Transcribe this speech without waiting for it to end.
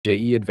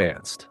JEE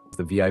Advanced,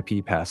 the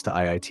VIP pass to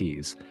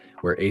IITs,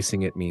 where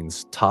acing it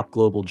means top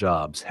global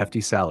jobs, hefty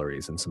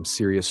salaries, and some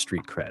serious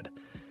street cred.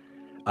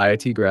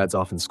 IIT grads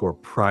often score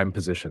prime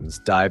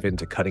positions, dive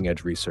into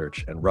cutting-edge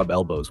research, and rub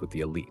elbows with the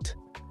elite.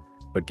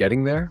 But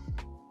getting there?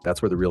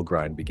 That's where the real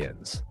grind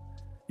begins.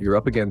 You're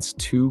up against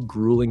two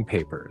grueling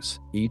papers,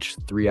 each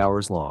 3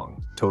 hours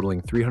long, totaling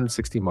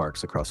 360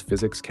 marks across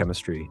physics,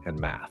 chemistry, and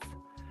math.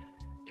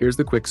 Here's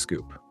the quick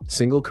scoop.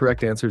 Single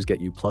correct answers get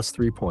you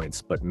 +3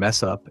 points, but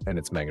mess up and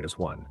it's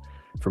 -1.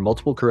 For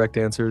multiple correct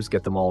answers,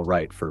 get them all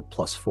right for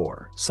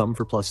 +4, some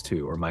for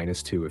 +2, or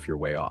 -2 if you're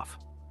way off.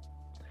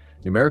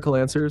 Numerical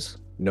answers,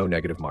 no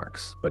negative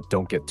marks, but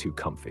don't get too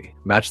comfy.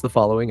 Match the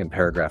following in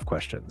paragraph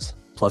questions.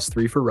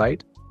 +3 for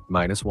right,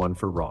 -1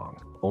 for wrong.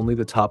 Only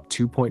the top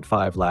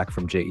 2.5 lakh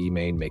from JEE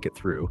Main make it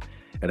through,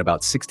 and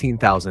about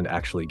 16,000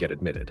 actually get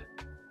admitted.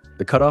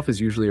 The cutoff is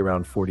usually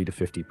around 40 to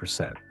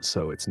 50%,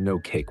 so it's no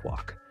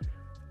cakewalk.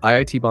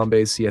 IIT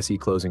Bombay's CSE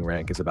closing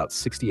rank is about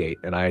 68,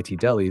 and IIT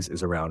Delhi's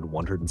is around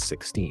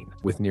 116.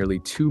 With nearly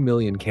 2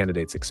 million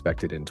candidates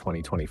expected in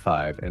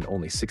 2025 and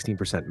only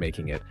 16%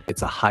 making it,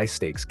 it's a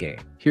high-stakes game.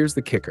 Here's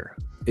the kicker.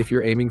 If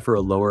you're aiming for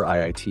a lower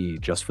IIT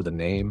just for the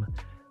name,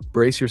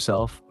 brace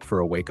yourself for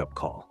a wake-up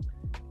call.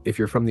 If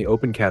you're from the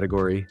open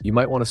category, you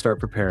might want to start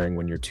preparing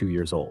when you're 2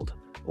 years old,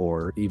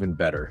 or even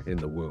better, in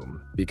the womb,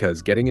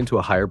 because getting into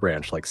a higher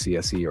branch like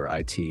CSE or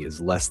IT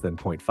is less than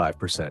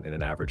 0.5% in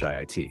an average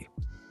IIT.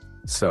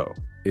 So,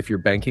 if you're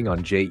banking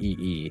on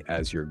JEE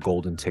as your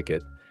golden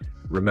ticket,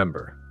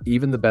 remember,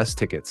 even the best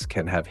tickets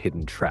can have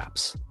hidden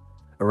traps.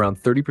 Around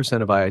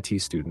 30% of IIT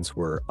students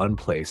were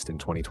unplaced in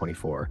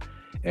 2024,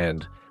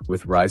 and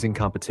with rising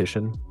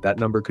competition, that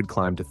number could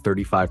climb to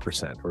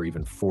 35% or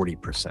even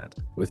 40%.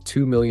 With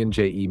 2 million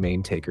JEE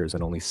main takers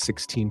and only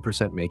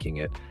 16% making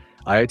it,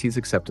 IIT's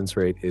acceptance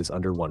rate is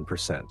under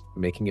 1%,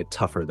 making it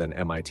tougher than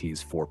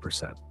MIT's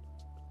 4%.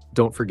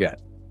 Don't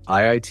forget,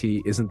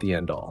 IIT isn't the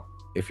end-all.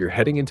 If you're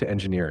heading into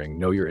engineering,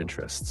 know your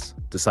interests.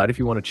 Decide if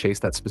you want to chase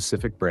that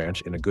specific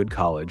branch in a good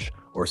college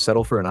or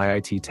settle for an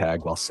IIT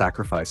tag while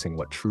sacrificing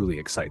what truly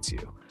excites you.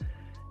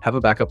 Have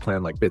a backup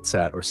plan like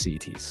BitSat or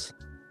CETs.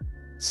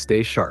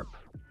 Stay sharp,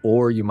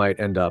 or you might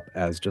end up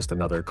as just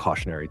another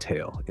cautionary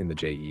tale in the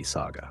JEE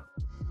saga.